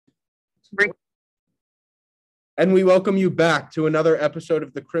And we welcome you back to another episode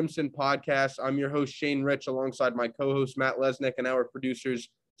of the Crimson Podcast. I'm your host, Shane Rich, alongside my co-host, Matt Lesnik, and our producers,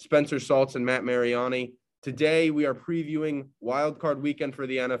 Spencer Saltz and Matt Mariani. Today, we are previewing Wild Card Weekend for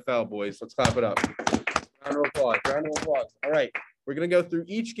the NFL, boys. Let's clap it up. Round of applause. Round of applause. All right. We're going to go through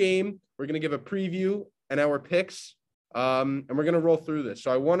each game. We're going to give a preview and our picks, and we're going to roll through this.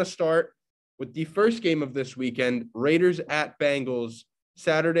 So I want to start with the first game of this weekend, Raiders at Bengals,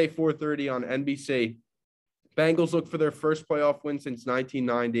 Saturday, 4:30 on NBC. Bengals look for their first playoff win since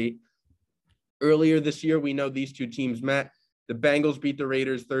 1990. Earlier this year, we know these two teams met. The Bengals beat the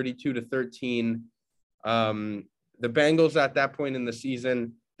Raiders 32-13. The Bengals at that point in the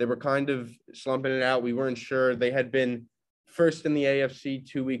season, they were kind of slumping it out. We weren't sure. They had been first in the AFC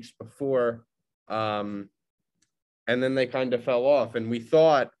 2 weeks before, and then they kind of fell off. And we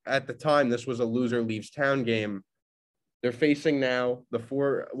thought at the time this was a loser leaves town game. They're facing now the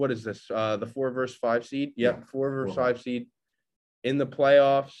 4 versus 5 seed? Yep, 4 versus 5 seed in the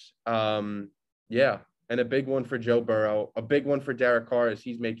playoffs. And a big one for Joe Burrow, a big one for Derek Carr as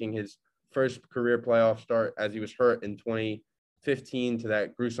he's making his first career playoff start as he was hurt in 2015 to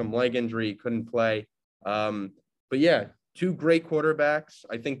that gruesome leg injury, couldn't play. But yeah, two great quarterbacks.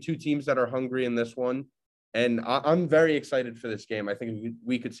 I think two teams that are hungry in this one. And I'm very excited for this game. I think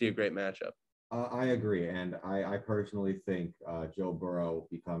we could see a great matchup. I agree, and I personally think Joe Burrow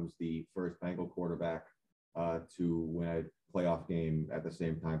becomes the first Bengal quarterback to win a playoff game at the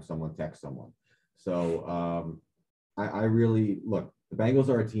same time someone texts someone. So I really look. The Bengals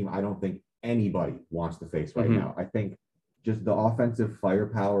are a team I don't think anybody wants to face right now. I think just the offensive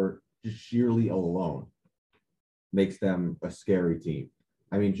firepower, just sheerly alone, makes them a scary team.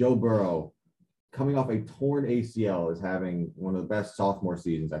 I mean, Joe Burrow, coming off a torn ACL, is having one of the best sophomore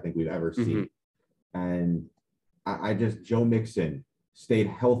seasons I think we've ever seen. And Joe Mixon stayed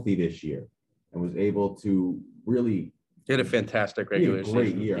healthy this year and was able to really get a fantastic regular season.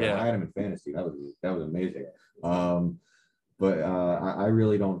 Great year. Yeah. I had him in fantasy. That was amazing. But I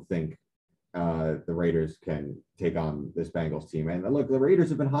really don't think the Raiders can take on this Bengals team. And look, the Raiders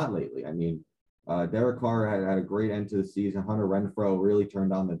have been hot lately. I mean, Derek Carr had a great end to the season. Hunter Renfrow really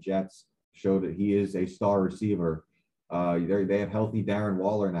turned on the Jets, showed that he is a star receiver. They have healthy Darren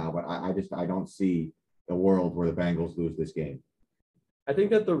Waller now, but I don't see the world where the Bengals lose this game. I think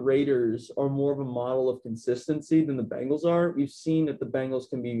that the Raiders are more of a model of consistency than the Bengals are. We've seen that the Bengals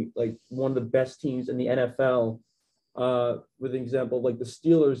can be like one of the best teams in the NFL, with an example of like the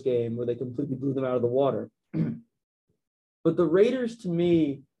Steelers game where they completely blew them out of the water. But the Raiders, to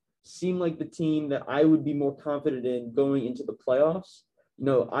me, seem like the team that I would be more confident in going into the playoffs.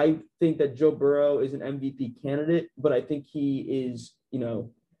 I think that Joe Burrow is an MVP candidate, but I think he is,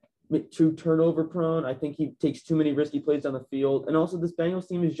 too turnover prone. I think he takes too many risky plays on the field. And also this Bengals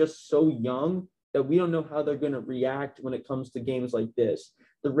team is just so young that we don't know how they're going to react when it comes to games like this.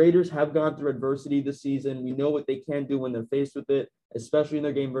 The Raiders have gone through adversity this season. We know what they can do when they're faced with it, especially in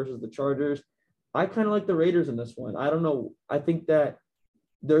their game versus the Chargers. I kind of like the Raiders in this one. I don't know. I think that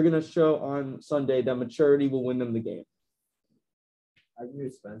they're going to show on Sunday that maturity will win them the game. I agree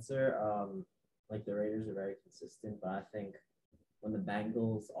with Spencer. The Raiders are very consistent, but I think when the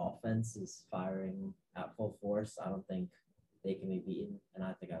Bengals offense is firing at full force, I don't think they can be beaten, and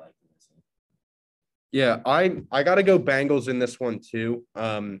I think I like them this one. Yeah, I got to go Bengals in this one too.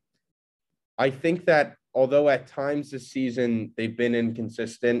 I think that although at times this season they've been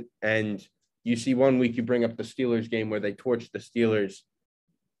inconsistent, and you see 1 week you bring up the Steelers game where they torched the Steelers,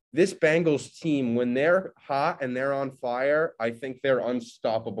 this Bengals team, when they're hot and they're on fire, I think they're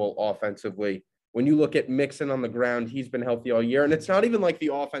unstoppable offensively. When you look at Mixon on the ground, he's been healthy all year. And it's not even like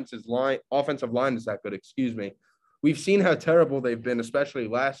the offensive line is that good, We've seen how terrible they've been, especially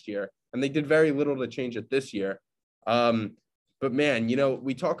last year, and they did very little to change it this year. But man,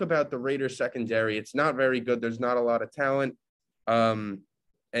 we talk about the Raiders secondary. It's not very good. There's not a lot of talent. And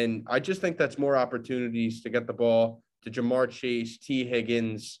I just think that's more opportunities to get the ball to Jamar Chase, T.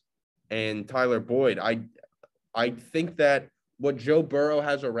 Higgins, and Tyler Boyd. I think that what Joe Burrow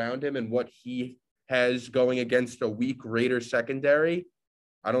has around him and what he has going against a weak Raiders secondary,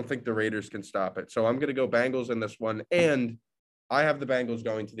 I don't think the Raiders can stop it. So I'm going to go Bengals in this one, and I have the Bengals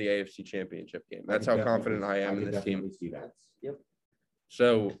going to the AFC Championship game. That's how confident I am in this team. See that. Yep.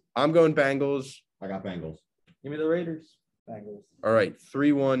 So I'm going Bengals. I got Bengals. Give me the Raiders. Bengals. All right,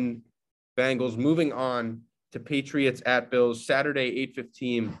 3-1 Bengals. Moving on to Patriots at Bills, Saturday,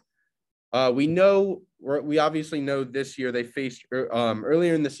 8:15. We obviously know this year they faced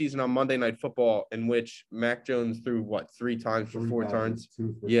earlier in the season on Monday Night Football, in which Mac Jones threw 3 times for 4 turns.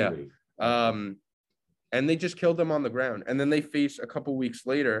 Yeah. And they just killed them on the ground. And then they face a couple weeks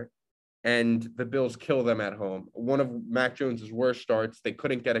later and the Bills kill them at home. One of Mac Jones's worst starts. They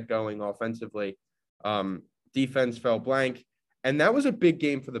couldn't get it going offensively. Defense fell blank. And that was a big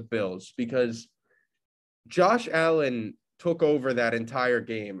game for the Bills because Josh Allen took over that entire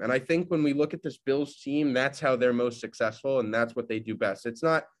game. And I think when we look at this Bills team, that's how they're most successful, and that's what they do best. It's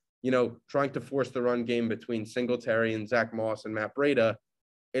not, trying to force the run game between Singletary and Zach Moss and Matt Breida.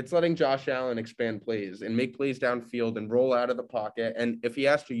 It's letting Josh Allen expand plays and make plays downfield and roll out of the pocket. And if he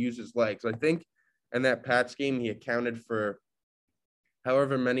has to use his legs, I think in that Pats game, he accounted for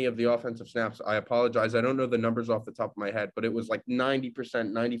however many of the offensive snaps. I apologize. I don't know the numbers off the top of my head, but it was like 90%,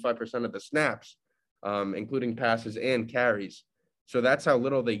 95% of the snaps, including passes and carries. So that's how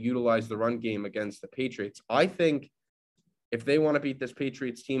little they utilize the run game against the Patriots. I think if they want to beat this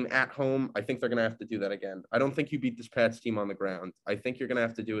Patriots team at home, I think they're going to have to do that again. I don't think you beat this Pats team on the ground. I think you're going to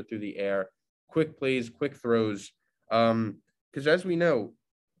have to do it through the air, quick plays, quick throws. Because as we know,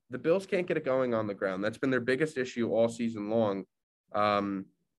 the Bills can't get it going on the ground. That's been their biggest issue all season long. And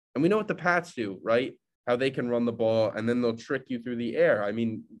we know what the Pats do, right? How they can run the ball and then they'll trick you through the air. I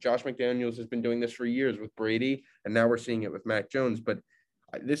mean, Josh McDaniels has been doing this for years with Brady, and now we're seeing it with Mac Jones. But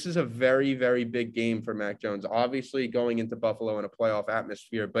this is a very, very big game for Mac Jones, obviously going into Buffalo in a playoff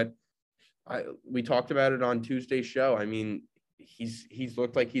atmosphere. But we talked about it on Tuesday's show. I mean, he's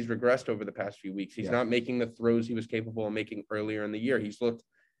looked like he's regressed over the past few weeks. He's not making the throws he was capable of making earlier in the year. He's looked,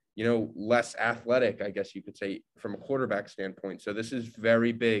 less athletic, I guess you could say, from a quarterback standpoint. So this is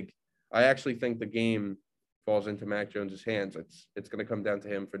very big. I actually think the game falls into Mac Jones's hands. It's going to come down to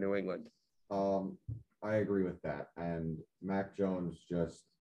him for New England. I agree with that. And Mac Jones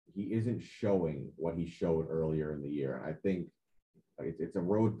he isn't showing what he showed earlier in the year. And I think it's a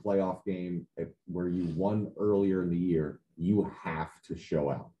road playoff game where you won earlier in the year. You have to show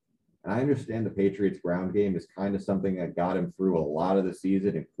out. And I understand the Patriots ground game is kind of something that got him through a lot of the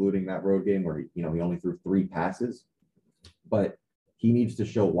season, including that road game where he only threw 3 passes. But he needs to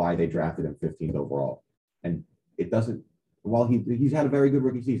show why they drafted him 15th overall. And it doesn't, while he's had a very good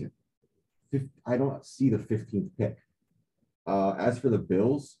rookie season, I don't see the 15th pick. As for the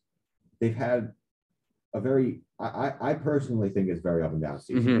Bills, they've had a very, I personally think it's very up and down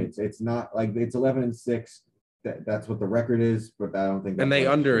season. Mm-hmm. It's not like it's 11-6. That's what the record is, but I don't think. And they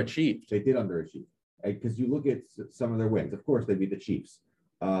underachieved. They did underachieve because you look at some of their wins. Of course, they beat the Chiefs.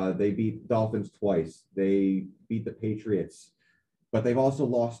 They beat Dolphins twice. They beat the Patriots, but they've also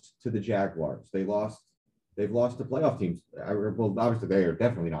lost to the Jaguars. They've lost to playoff teams. Well, obviously they are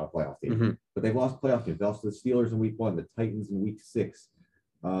definitely not a playoff team, but they've lost playoff teams. They lost to the Steelers in week 1, the Titans in week 6.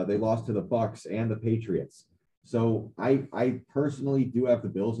 They lost to the Bucks and the Patriots. So I personally do have the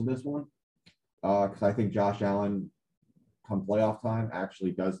Bills in this one because I think Josh Allen, come playoff time,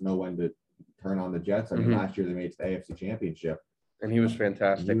 actually does know when to turn on the Jets. I mean, last year they made it to the AFC Championship. And he was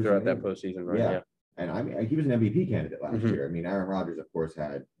fantastic throughout that postseason run. Yeah. And I mean, he was an MVP candidate last year. I mean, Aaron Rodgers, of course,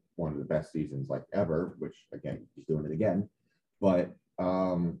 had one of the best seasons ever, which again, he's doing it again. But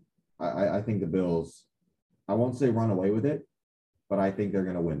I think the Bills, I won't say run away with it, but I think they're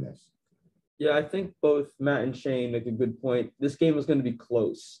going to win this. Yeah, I think both Matt and Shane make a good point. This game is going to be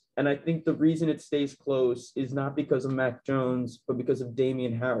close. And I think the reason it stays close is not because of Mac Jones, but because of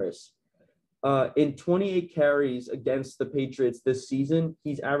Damian Harris. In 28 carries against the Patriots this season,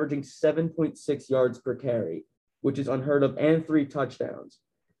 he's averaging 7.6 yards per carry, which is unheard of, and 3 touchdowns.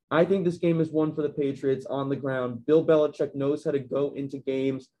 I think this game is one for the Patriots on the ground. Bill Belichick knows how to go into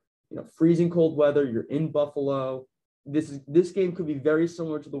games, freezing cold weather. You're in Buffalo. This game could be very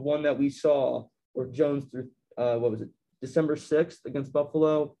similar to the one that we saw where Jones threw, December 6th against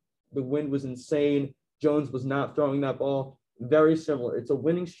Buffalo. The wind was insane. Jones was not throwing that ball. Very similar. It's a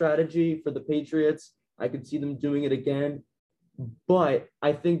winning strategy for the Patriots. I could see them doing it again. But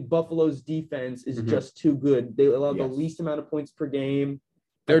I think Buffalo's defense is just too good. They allow the least amount of points per game.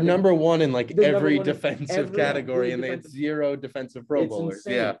 They're number one in every defensive category, and they had 0 defensive Pro Bowlers.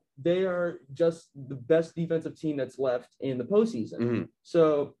 Yeah. They are just the best defensive team that's left in the postseason.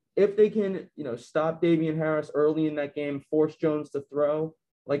 So if they can, stop Damian Harris early in that game, force Jones to throw,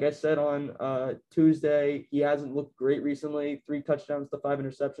 like I said on Tuesday, he hasn't looked great recently. 3 touchdowns to 5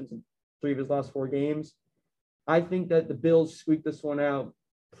 interceptions in 3 of his last 4 games. I think that the Bills squeak this one out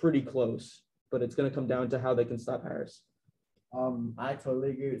pretty close, but it's going to come down to how they can stop Harris. I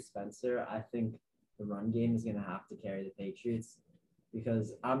totally agree with Spencer. I think the run game is going to have to carry the Patriots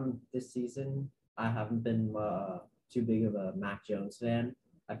because this season, I haven't been too big of a Mac Jones fan.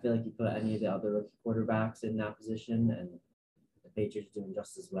 I feel like you put any of the other rookie quarterbacks in that position and the Patriots doing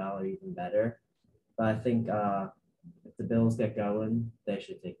just as well or even better. But I think if the Bills get going, they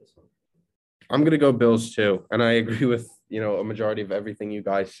should take this one. I'm going to go Bills too. And I agree with, a majority of everything you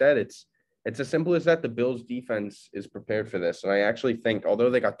guys said. It's as simple as that. The Bills defense is prepared for this. And I actually think, although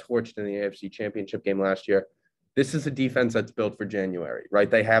they got torched in the AFC Championship game last year, this is a defense that's built for January, right?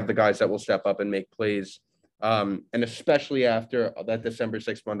 They have the guys that will step up and make plays. And especially after that December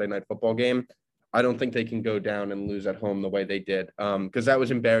 6th Monday Night Football game, I don't think they can go down and lose at home the way they did, because that was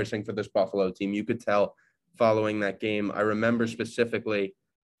embarrassing for this Buffalo team. You could tell following that game. I remember specifically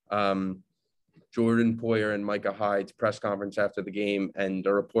Jordan Poyer and Micah Hyde's press conference after the game, and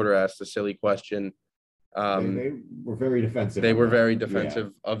a reporter asked a silly question. They were very defensive. They were very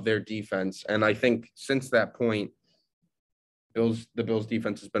defensive of their defense. And I think since that point, the Bills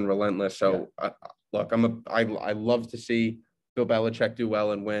defense has been relentless. So look, I love to see Bill Belichick do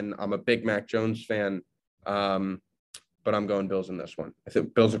well and win. I'm a big Mac Jones fan, but I'm going Bills in this one. I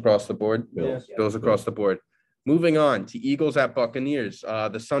think Bills across the board. Bills across the board. Moving on to Eagles at Buccaneers,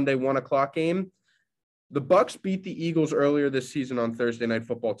 the Sunday 1:00 game. The Bucs beat the Eagles earlier this season on Thursday Night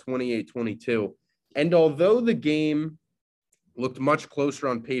Football, 28-22. And although the game looked much closer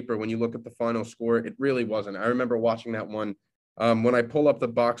on paper when you look at the final score, it really wasn't. I remember watching that one. When I pull up the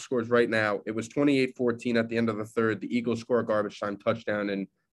box scores right now, it was 28-14 at the end of the third. The Eagles score a garbage time touchdown and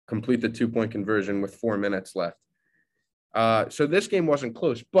complete the 2-point conversion with 4 minutes left. So this game wasn't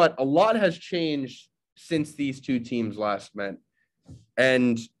close, but a lot has changed since these two teams last met.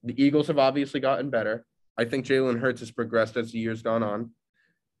 And the Eagles have obviously gotten better. I think Jalen Hurts has progressed as the year's gone on.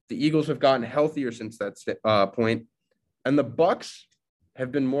 The Eagles have gotten healthier since that point. And the Bucs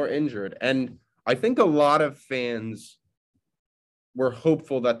have been more injured. And I think a lot of fans were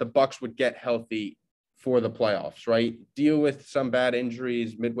hopeful that the Bucs would get healthy for the playoffs, right? Deal with some bad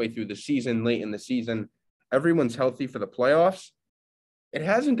injuries midway through the season, late in the season. Everyone's healthy for the playoffs. It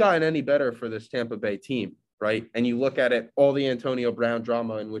hasn't gotten any better for this Tampa Bay team, right? And you look at it, all the Antonio Brown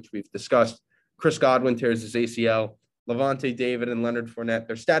drama in which we've discussed. Chris Godwin tears his ACL. Levante David and Leonard Fournette,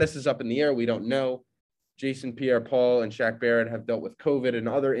 their status is up in the air. We don't know. Jason Pierre-Paul and Shaq Barrett have dealt with COVID and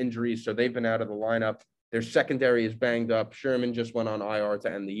other injuries, so they've been out of the lineup. Their secondary is banged up. Sherman just went on IR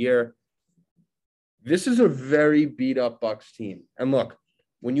to end the year. This is a very beat-up Bucs team. And look,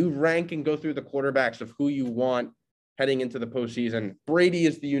 when you rank and go through the quarterbacks of who you want heading into the postseason, Brady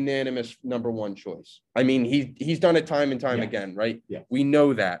is the unanimous number one choice. I mean, he's done it time and time again, right? Yeah. We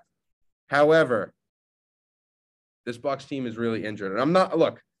know that. However, this Bucs team is really injured. And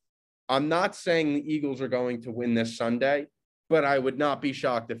I'm not saying the Eagles are going to win this Sunday, but I would not be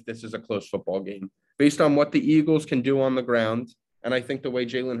shocked if this is a close football game based on what the Eagles can do on the ground. And I think the way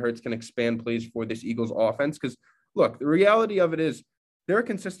Jalen Hurts can expand plays for this Eagles offense, because look, the reality of it is they're a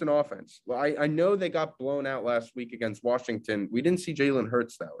consistent offense. Well, I know they got blown out last week against Washington. We didn't see Jalen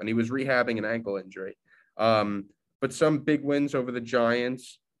Hurts though, and he was rehabbing an ankle injury. But some big wins over the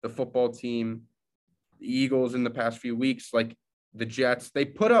Giants, the football team, the Eagles in the past few weeks, like the Jets, they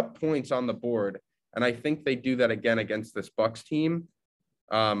put up points on the board. And I think they do that again against this Bucs team.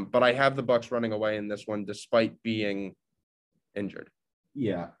 But I have the Bucs running away in this one, despite being injured.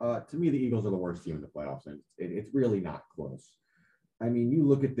 Yeah. To me, the Eagles are the worst team in the playoffs. And it's really not close. I mean, you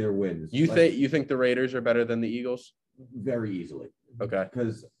look at their wins. You think the Raiders are better than the Eagles? Very easily. Okay.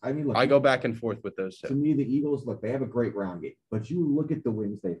 Because, I mean, look. I go back and forth with those two. To me, the Eagles, look, they have a great ground game. But you look at the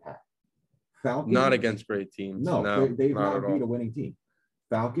wins they've had. Falcons. Not against great teams. No, they've not not beat a winning team.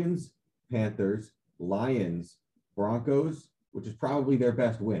 Falcons, Panthers, Lions, Broncos, which is probably their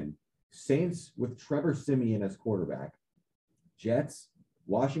best win. Saints with Trevor Siemian as quarterback. Jets,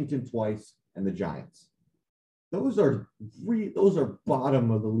 Washington twice, and the Giants. Those are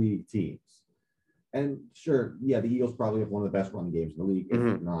bottom of the league teams. And sure, yeah, the Eagles probably have one of the best run games in the league,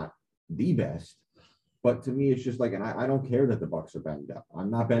 if not the best. But to me, it's just like, and I don't care that the Bucs are banged up. I'm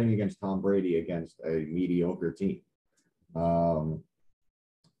not betting against Tom Brady against a mediocre team. I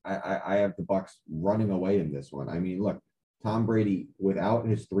have the Bucs running away in this one. I mean, look, Tom Brady, without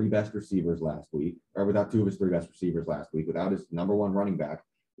his three best receivers last week, or without two of his three best receivers last week, without his number one running back,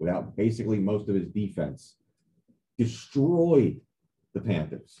 without basically most of his defense, destroyed the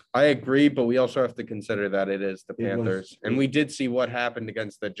Panthers. I agree, but we also have to consider that it is the Panthers. And we did see what happened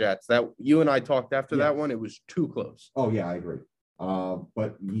against the Jets. That you and I talked after that one. It was too close. Oh, yeah, I agree.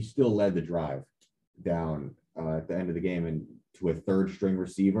 But he still led the drive down at the end of the game and to a third string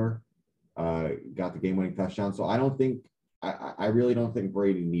receiver, got the game-winning touchdown. So I really don't think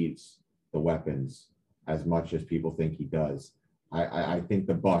Brady needs the weapons as much as people think he does. I think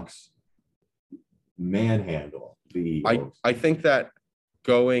the Bucs manhandle the Eagles. I think that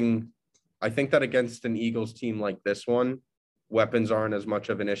against an Eagles team like this one, weapons aren't as much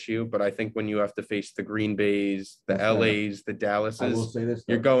of an issue. But I think when you have to face the Green Bays, the LAs, the Dallases, I will say this,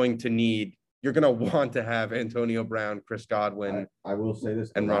 you're going to need you're going to want to have Antonio Brown, Chris Godwin. I will say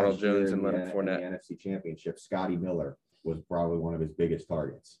this. And Ronald Jones and in Leonard Fournette. In the NFC Championship, Scotty Miller was probably one of his biggest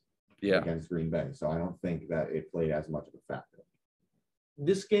targets against Green Bay. So I don't think that it played as much of a factor.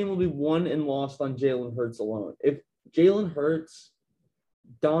 This game will be won and lost on Jalen Hurts alone. If Jalen Hurts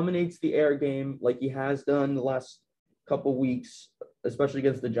dominates the air game like he has done the last couple weeks, especially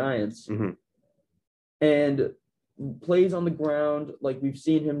against the Giants, and plays on the ground like we've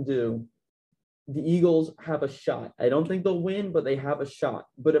seen him do, the Eagles have a shot. I don't think they'll win, but they have a shot.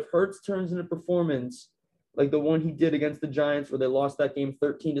 But if Hurts turns in a performance like the one he did against the Giants where they lost that game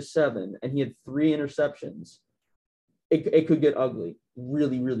 13-7 and he had 3 interceptions, it could get ugly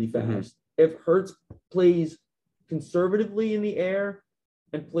really, really fast. If Hurts plays conservatively in the air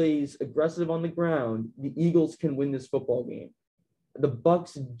and plays aggressive on the ground, the Eagles can win this football game. The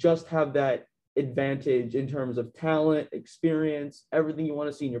Bucs just have that advantage in terms of talent, experience, everything you want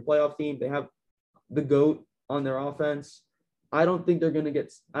to see in your playoff team. They have the GOAT on their offense. I don't think they're going to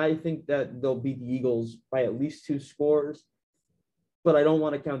get – I think that they'll beat the Eagles by at least 2 scores, but I don't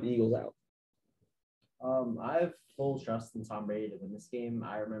want to count the Eagles out. I have full trust in Tom Brady to win this game.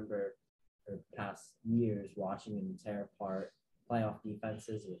 I remember for the past years watching him tear apart playoff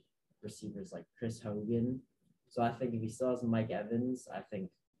defenses with receivers like Chris Hogan. So I think if he still has Mike Evans, I think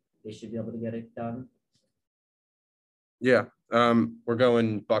they should be able to get it done. Yeah. We're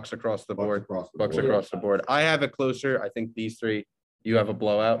going Bucs across the board. Bucs across the board. I have it closer. I think these 3, you have a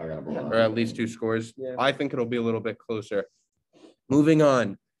blowout, I got a blowout. or at least 2 scores. Yeah. I think it'll be a little bit closer. Moving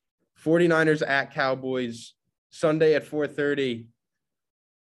on. 49ers at Cowboys, Sunday at 4:30.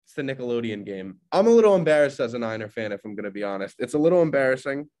 It's the Nickelodeon game. I'm a little embarrassed as a Niner fan, if I'm going to be honest. It's a little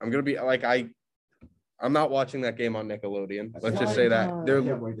embarrassing. I'm going to be like, I'm not watching that game on Nickelodeon. Let's just say that. I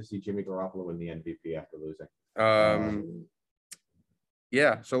can't wait to see Jimmy Garoppolo win the MVP after losing.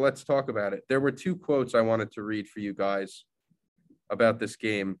 Yeah, so let's talk about it. There were 2 quotes I wanted to read for you guys about this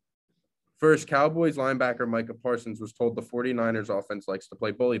game. First, Cowboys linebacker Micah Parsons was told the 49ers offense likes to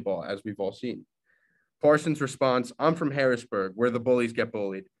play bully ball, as we've all seen. Parsons' response, I'm from Harrisburg, where the bullies get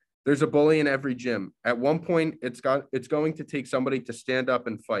bullied. There's a bully in every gym. At one point, it's going to take somebody to stand up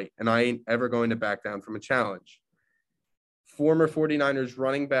and fight, and I ain't ever going to back down from a challenge. Former 49ers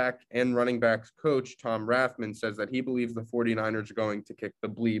running back and running backs coach Tom Rathman says that he believes the 49ers are going to kick the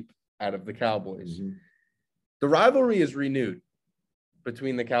bleep out of the Cowboys. The rivalry is renewed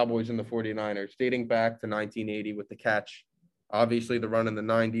between the Cowboys and the 49ers, dating back to 1980 with the catch. Obviously, the run in the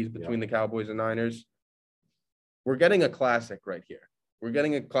 90s between the Cowboys and Niners. We're getting a classic right here. We're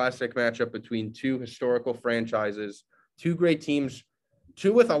getting a classic matchup between 2 historical franchises, 2 great teams,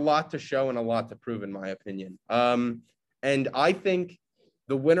 2 with a lot to show and a lot to prove, in my opinion. And I think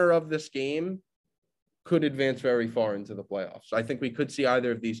the winner of this game could advance very far into the playoffs. I think we could see either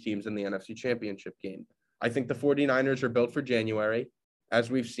of these teams in the NFC Championship game. I think the 49ers are built for January,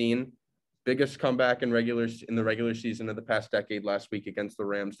 as we've seen. Biggest comeback in the regular season of the past decade last week against the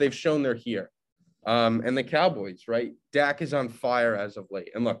Rams. They've shown they're here. And the Cowboys, right? Dak is on fire as of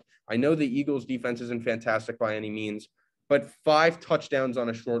late. And look, I know the Eagles defense isn't fantastic by any means, but 5 touchdowns on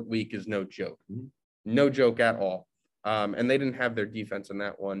a short week is no joke. No joke at all. And they didn't have their defense in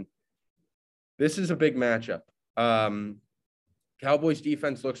that one. This is a big matchup. Cowboys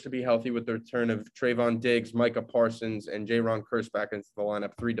defense looks to be healthy with the return of Trayvon Diggs, Micah Parsons, and Jaron Kearse back into the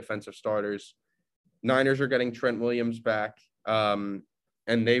lineup, 3 defensive starters. Niners are getting Trent Williams back, and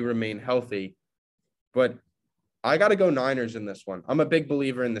they remain healthy. But I got to go Niners in this one. I'm a big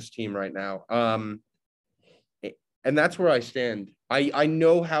believer in this team right now. And that's where I stand. I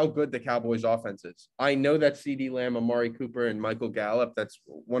know how good the Cowboys offense is. I know that CeeDee Lamb, Amari Cooper, and Michael Gallup, that's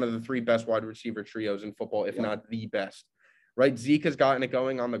one of the 3 best wide receiver trios in football, if not the best. Right? Zeke has gotten it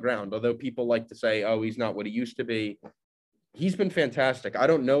going on the ground, although people like to say, oh, he's not what he used to be. He's been fantastic. I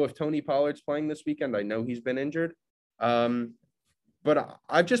don't know if Tony Pollard's playing this weekend. I know he's been injured. But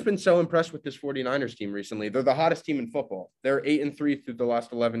I've just been so impressed with this 49ers team recently. They're the hottest team in football. They're 8-3 through the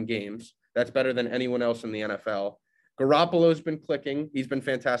last 11 games. That's better than anyone else in the NFL. Garoppolo's been clicking. He's been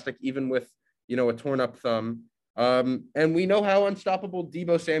fantastic, even with, a torn up thumb. And we know how unstoppable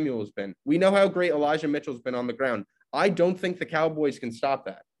Deebo Samuel has been. We know how great Elijah Mitchell's been on the ground. I don't think the Cowboys can stop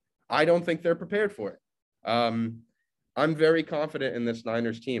that. I don't think they're prepared for it. I'm very confident in this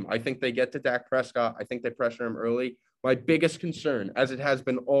Niners team. I think they get to Dak Prescott. I think they pressure him early. My biggest concern, as it has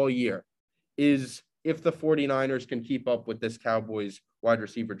been all year, is if the 49ers can keep up with this Cowboys wide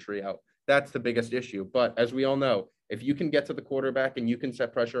receiver trio. That's the biggest issue. But as we all know, if you can get to the quarterback and you can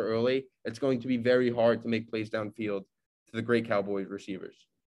set pressure early, it's going to be very hard to make plays downfield to the great Cowboys receivers.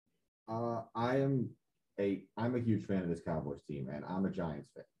 I'm a huge fan of this Cowboys team, and I'm a Giants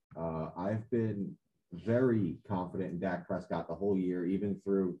fan. I've been very confident in Dak Prescott the whole year, even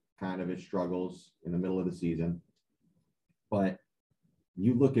through kind of his struggles in the middle of the season. But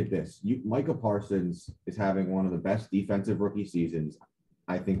you look at this, Micah Parsons is having one of the best defensive rookie seasons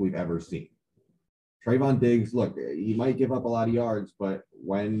I think we've ever seen. Trayvon Diggs, look, he might give up a lot of yards, but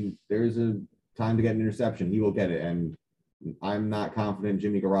when there's a time to get an interception, he will get it. And I'm not confident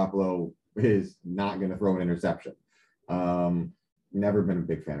Jimmy Garoppolo is not going to throw an interception. Never been a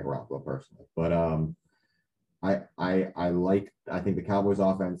big fan of Garoppolo personally, but I think the Cowboys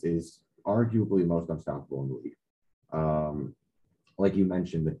offense is arguably the most unstoppable in the league. Like you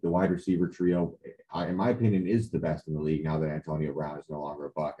mentioned, the wide receiver trio, in my opinion, is the best in the league now that Antonio Brown is no longer a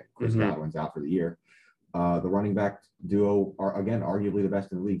Buck and Chris Godwin's out for the year. The running back duo are, again, arguably the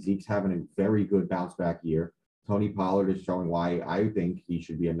best in the league. Zeke's having a very good bounce back year. Tony Pollard is showing why I think he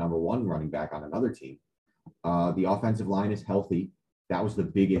should be a number one running back on another team. The offensive line is healthy. That was the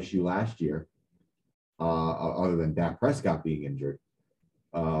big issue last year, other than Dak Prescott being injured.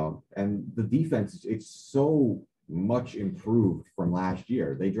 And the defense, it's so much improved from last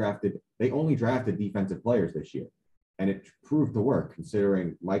year. They only drafted defensive players this year, and it proved to work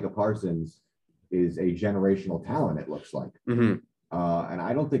considering Micah Parsons is a generational talent, it looks like. And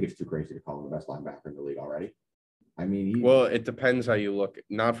I don't think it's too crazy to call him the best linebacker in the league already. I mean, well, it depends how you look,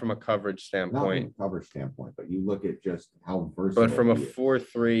 not from a coverage standpoint. But you look at just how versatile. But from a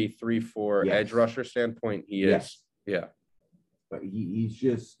 4-3, 3-4 edge rusher standpoint, he is. Yeah. But he's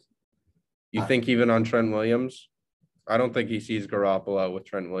just. You think even on Trent Williams? I don't think he sees Garoppolo with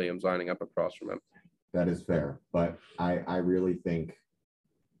Trent Williams lining up across from him. That is fair, but I really think.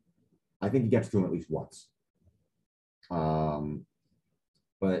 I think he gets to him at least once.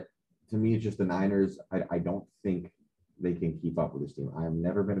 But to me, it's just the Niners. I don't think they can keep up with this team. I've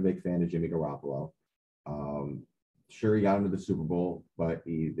never been a big fan of Jimmy Garoppolo. Sure, he got him to the Super Bowl, but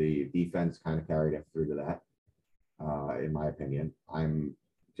the defense kind of carried him through to that, in my opinion. I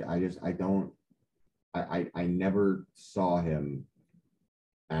never saw him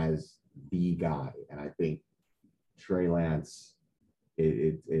as the guy. And I think Trey Lance,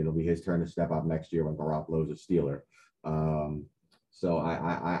 it'll be his turn to step up next year when Garoppolo's a Steeler. So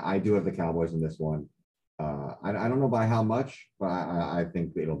I do have the Cowboys in this one. I don't know by how much, but I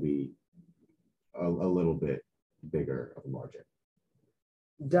think it'll be a little bit bigger of a margin.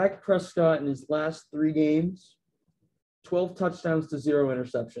 Dak Prescott in his last 3 games, 12 touchdowns to 0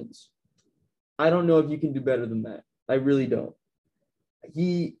 interceptions. I don't know if you can do better than that. I really don't.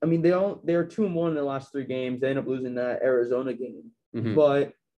 They are 2-1 in their last 3 games. They end up losing that Arizona game.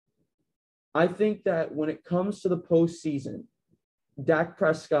 But I think that when it comes to the postseason, Dak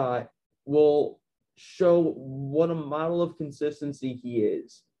Prescott will show what a model of consistency he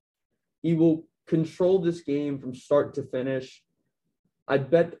is. He will control this game from start to finish. I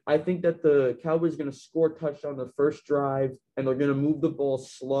think that the Cowboys are going to score a touchdown the first drive, and they're going to move the ball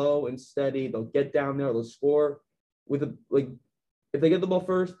slow and steady. They'll get down there, they'll score if they get the ball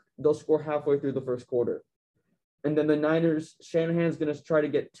first, they'll score halfway through the first quarter. And then the Niners, Shanahan's going to try to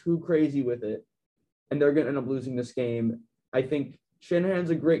get too crazy with it, and they're going to end up losing this game. I think Shanahan's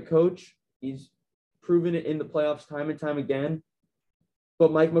a great coach. He's proven it in the playoffs time and time again.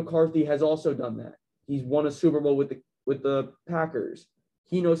 But Mike McCarthy has also done that. He's won a Super Bowl with the Packers.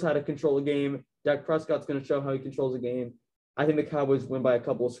 He knows how to control a game. Dak Prescott's going to show how he controls a game. I think the Cowboys win by a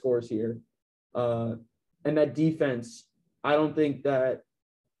couple of scores here. And that defense, I don't think that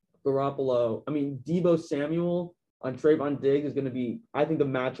Deebo Samuel on Trayvon Diggs is going to be, I think, the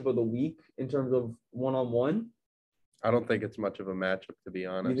matchup of the week in terms of one-on-one. I don't think it's much of a matchup, to be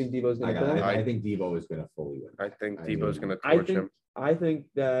honest. You think Deebo's going to I think Deebo is going to fully win. I think Deebo's going to torch him. I think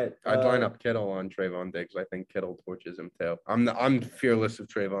that I'd line up Kittle on Trayvon Diggs. I think Kittle torches him too. I'm fearless of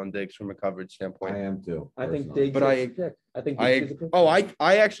Trayvon Diggs from a coverage standpoint. I am too. I think Diggs gets a pick.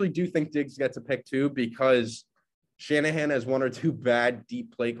 I actually do think Diggs gets a pick too, because Shanahan has 1 or 2 bad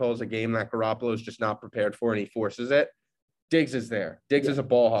deep play calls a game that Garoppolo is just not prepared for, and he forces it. Diggs is there. Diggs is a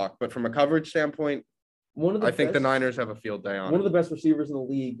ball hawk, but from a coverage standpoint, I think the Niners have a field day on one of the best receivers in the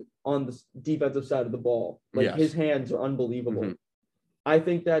league on the defensive side of the ball. His hands are unbelievable. I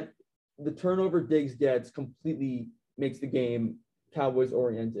think that the turnover Diggs gets completely makes the game Cowboys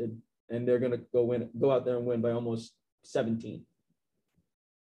oriented, and they're going to go out there and win by almost 17.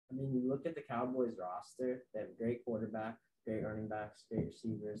 I mean, you look at the Cowboys roster, they have a great quarterback, great running backs, great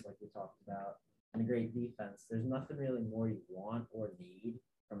receivers like we talked about, and a great defense. There's nothing really more you want or need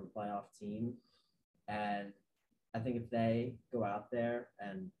from a playoff team. And I think if they go out there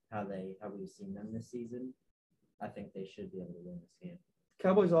and how we've seen them this season, I think they should be able to win this game.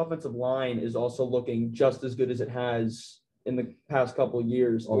 Cowboys offensive line is also looking just as good as it has in the past couple of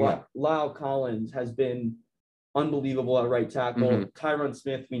years. Oh, yeah. Lyle Collins has been unbelievable at right tackle. Tyron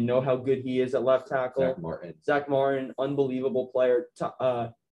Smith, we know how good he is at left tackle. Zach Martin, unbelievable player. I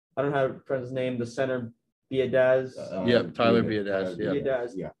don't know how to pronounce his name. The center, Biadaz. Tyler Biadaz.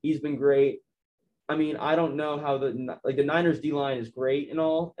 Biadaz. Yeah. He's been great. I mean, I don't know how the Niners D-line is great and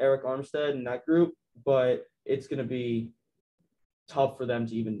all, Eric Armstead and that group, but it's going to be tough for them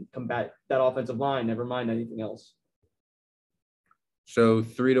to even combat that offensive line, never mind anything else. So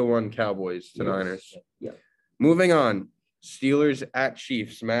 3-1 Cowboys to Niners. Yeah. Moving on, Steelers at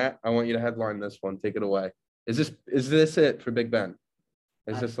Chiefs. Matt, I want you to headline this one. Take it away. Is this it for Big Ben?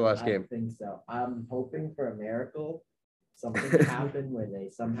 Is this the last game? I think so. I'm hoping for a miracle. Something to happen where they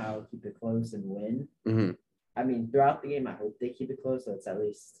somehow keep it close and win. Mm-hmm. I mean, throughout the game, I hope they keep it close, so it's at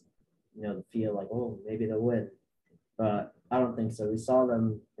least, the feel like, oh, maybe they'll win. But I don't think so. We saw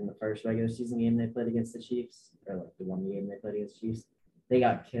them in the first regular season game they played against the Chiefs, or like the one game they played against the Chiefs. They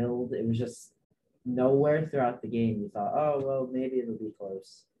got killed. It was just nowhere throughout the game you thought, oh, well, maybe it'll be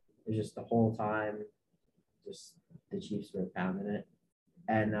close. It was just the whole time, just the Chiefs were pounding it.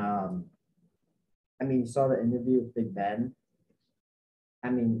 And, I mean, you saw the interview with Big Ben.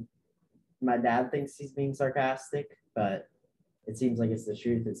 I mean, my dad thinks he's being sarcastic, but it seems like it's the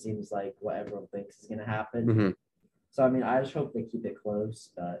truth. It seems like what everyone thinks is going to happen. Mm-hmm. So, I mean, I just hope they keep it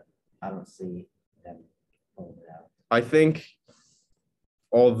close, but I don't see them pulling it out. I think,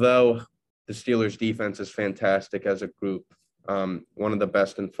 although the Steelers' defense is fantastic as a group, one of the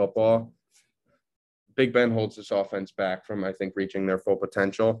best in football, Big Ben holds this offense back from, I think, reaching their full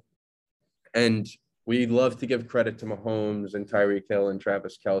potential. And we love to give credit to Mahomes and Tyreek Hill and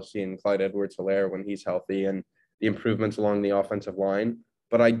Travis Kelce and Clyde Edwards-Helaire when he's healthy and the improvements along the offensive line.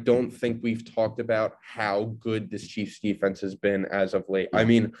 But I don't think we've talked about how good this Chiefs defense has been as of late. I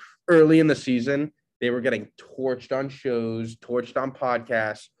mean, early in the season, they were getting torched on shows, torched on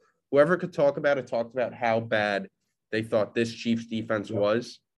podcasts. Whoever could talk about it talked about how bad they thought this Chiefs defense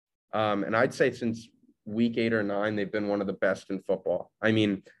was. And I'd say since week 8 or 9, they've been one of the best in football. I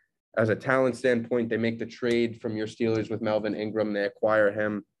mean, as a talent standpoint, they make the trade from your Steelers with Melvin Ingram. They acquire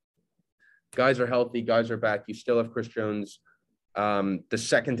him. Guys are healthy. Guys are back. You still have Chris Jones. The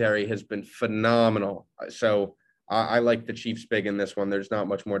secondary has been phenomenal. So I like the Chiefs big in this one. There's not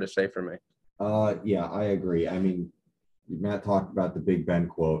much more to say for me. Yeah, I agree. I mean, Matt talked about the Big Ben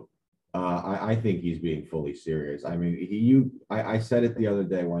quote. I think he's being fully serious. I mean, I said it the other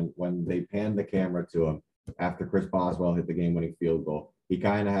day when they panned the camera to him after Chris Boswell hit the game-winning field goal. He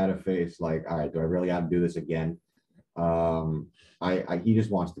kind of had a face like, all right, do I really have to do this again? He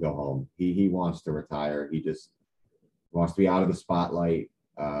just wants to go home. He wants to retire. He just wants to be out of the spotlight.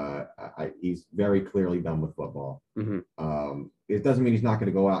 He's very clearly done with football. Mm-hmm. It doesn't mean he's not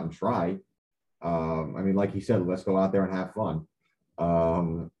going to go out and try. I mean, like he said, let's go out there and have fun.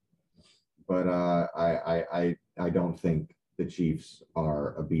 But I don't think the Chiefs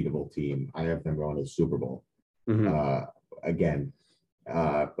are a beatable team. I have them going to the Super Bowl again.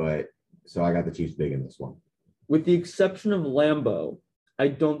 But so I got the Chiefs big in this one. With the exception of Lambeau, I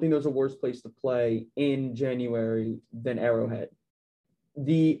don't think there's a worse place to play in January than Arrowhead.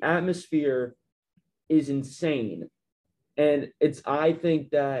 The atmosphere is insane. And I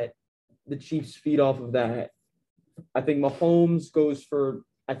think that the Chiefs feed off of that. I think Mahomes goes for,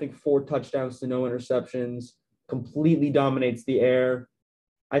 4 touchdowns to no interceptions, completely dominates the air.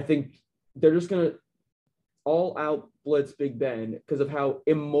 I think they're just going to all out blitz Big Ben because of how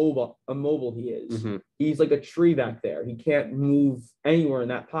immobile he is. Mm-hmm. He's like a tree back there. He can't move anywhere in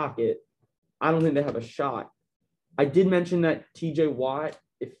that pocket. I don't think they have a shot. I did mention that TJ Watt,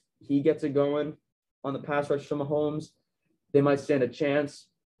 if he gets it going on the pass rush to Mahomes, they might stand a chance.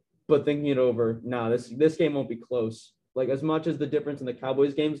 But thinking it over, this game won't be close. Like, as much as the difference in the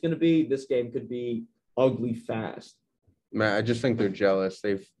Cowboys game is going to be, this game could be ugly fast. Man, I just think they're jealous.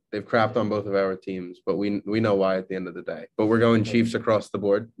 They've crapped on both of our teams, but we know why at the end of the day. But we're going Chiefs across the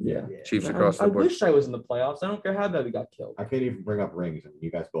board. Yeah. Chiefs across the board. I wish I was in the playoffs. I don't care how bad we got killed. I can't even bring up rings, and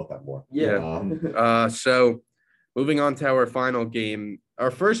you guys both have more. Yeah. So moving on to our final game,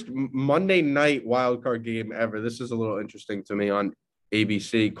 our first Monday night wildcard game ever. This is a little interesting to me on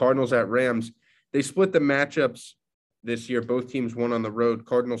ABC. Cardinals at Rams. They split the matchups this year. Both teams won on the road.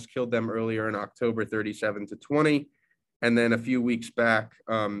 Cardinals killed them earlier in October, 37-20. And then a few weeks back,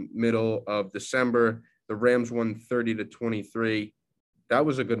 middle of December, the Rams won 30-23. That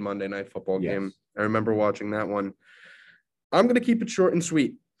was a good Monday night football game. I remember watching that one. I'm going to keep it short and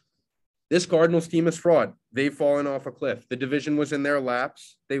sweet. This Cardinals team is fraud. They've fallen off a cliff. The division was in their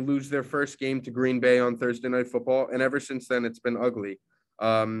laps. They lose their first game to Green Bay on Thursday Night Football, and ever since then, it's been ugly.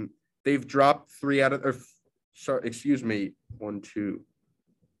 They've dropped 3 excuse me, 1, 2,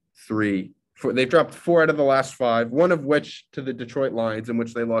 3, 4. They've dropped 4 out of the last 5, one of which to the Detroit Lions, in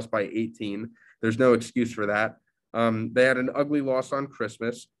which they lost by 18. There's no excuse for that. They had an ugly loss on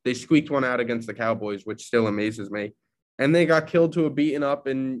Christmas. They squeaked one out against the Cowboys, which still amazes me. And they got killed to a beaten up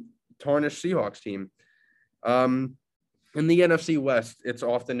and tarnished Seahawks team. In the NFC West, it's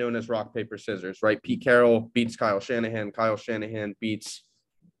often known as rock, paper, scissors, right? Pete Carroll beats Kyle Shanahan. Kyle Shanahan beats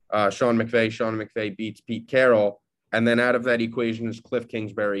Sean McVay. Sean McVay beats Pete Carroll. And then out of that equation is Cliff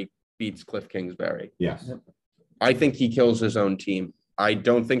Kingsbury beats Cliff Kingsbury. Yes. I think he kills his own team. I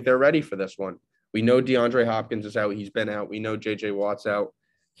don't think they're ready for this one. We know DeAndre Hopkins is out. He's been out. We know J.J. Watt's out.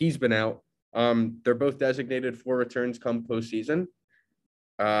 He's been out. They're both designated for returns come postseason.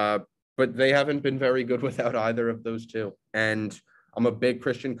 But they haven't been very good without either of those two. And I'm a big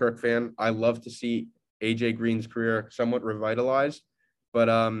Christian Kirk fan. I love to see AJ Green's career somewhat revitalized, but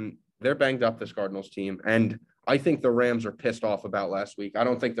they're banged up, this Cardinals team. And I think the Rams are pissed off about last week. I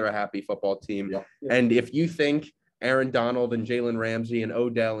don't think they're a happy football team. Yeah. And if you think Aaron Donald and Jalen Ramsey and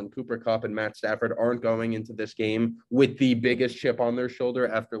Odell and Cooper Kupp and Matt Stafford aren't going into this game with the biggest chip on their shoulder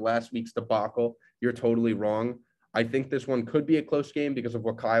after last week's debacle, you're totally wrong. I think this one could be a close game because of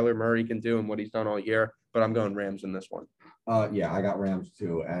what Kyler Murray can do and what he's done all year, but I'm going Rams in this one. Yeah, I got Rams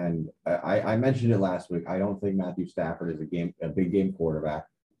too. And I mentioned it last week. I don't think Matthew Stafford is a big game quarterback.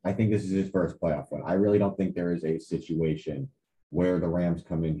 I think this is his first playoff win. I really don't think there is a situation where the Rams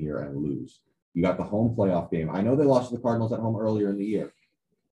come in here and lose. You got the home playoff game. I know they lost to the Cardinals at home earlier in the year,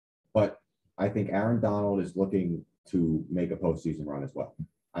 but I think Aaron Donald is looking to make a postseason run as well.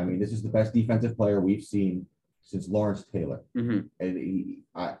 I mean, this is the best defensive player we've seen since Lawrence Taylor. Mm-hmm.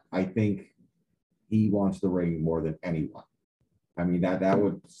 And I think he wants the ring more than anyone. I mean, that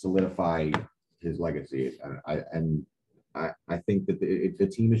would solidify his legacy. I think that the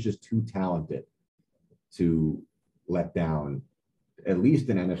team is just too talented to let down at least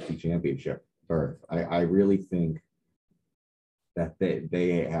an NFC championship berth. I really think that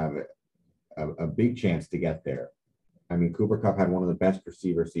they have a big chance to get there. I mean, Cooper Kupp had one of the best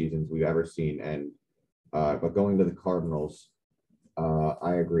receiver seasons we've ever seen. And but going to the Cardinals,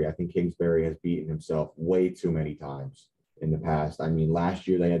 I agree. I think Kingsbury has beaten himself way too many times in the past. I mean, last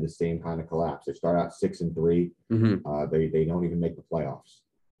year they had the same kind of collapse. They start out 6-3. Mm-hmm. They don't even make the playoffs.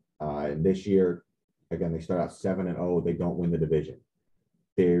 And this year, again, they start out 7-0. They don't win the division.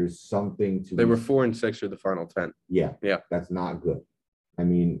 There's something to. They were 4-6 through the final 10. Yeah. Yeah. That's not good. I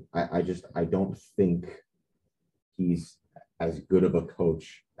mean, I don't think he's as good of a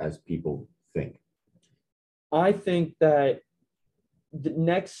coach as people think. I think that the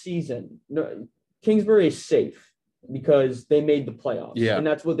next season, Kingsbury is safe because they made the playoffs. Yeah. And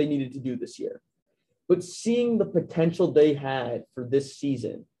that's what they needed to do this year. But seeing the potential they had for this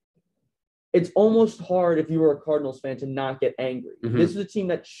season, it's almost hard if you were a Cardinals fan to not get angry. Mm-hmm. This is a team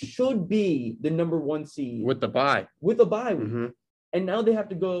that should be the number 1 seed. With the bye. With a bye week. Mm-hmm. And now they have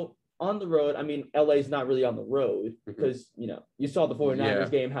to go on the road. I mean, LA is not really on the road because, you saw the 49ers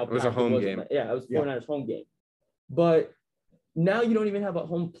game. How it was a home game. Yeah, it was 49ers home game. But now you don't even have a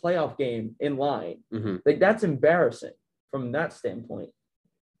home playoff game in line. Mm-hmm. Like, that's embarrassing from that standpoint.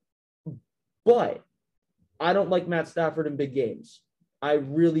 But I don't like Matt Stafford in big games. I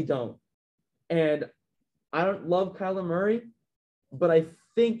really don't. And I don't love Kyler Murray, but I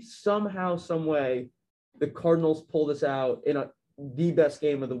think somehow, some way, the Cardinals pull this out in the best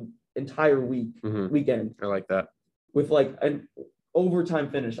game of the entire weekend. I like that. With like an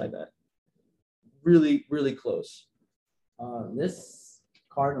overtime finish, I bet. Really, really close. This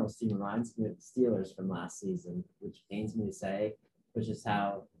Cardinals team reminds me of the Steelers from last season, which pains me to say, which is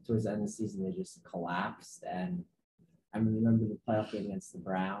how towards the end of the season they just collapsed. And I remember the playoff game against the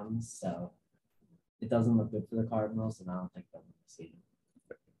Browns, so it doesn't look good for the Cardinals, and I don't think they'll see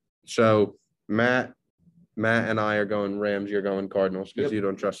it. So Matt and I are going Rams. You're going Cardinals because you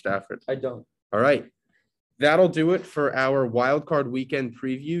don't trust Stafford. I don't. All right. That'll do it for our wildcard weekend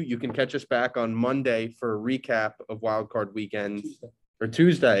preview. You can catch us back on Monday for a recap of wildcard weekend or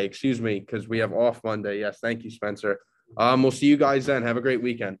Tuesday, excuse me, because we have off Monday. Yes. Thank you, Spencer. We'll see you guys then. Have a great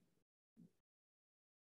weekend.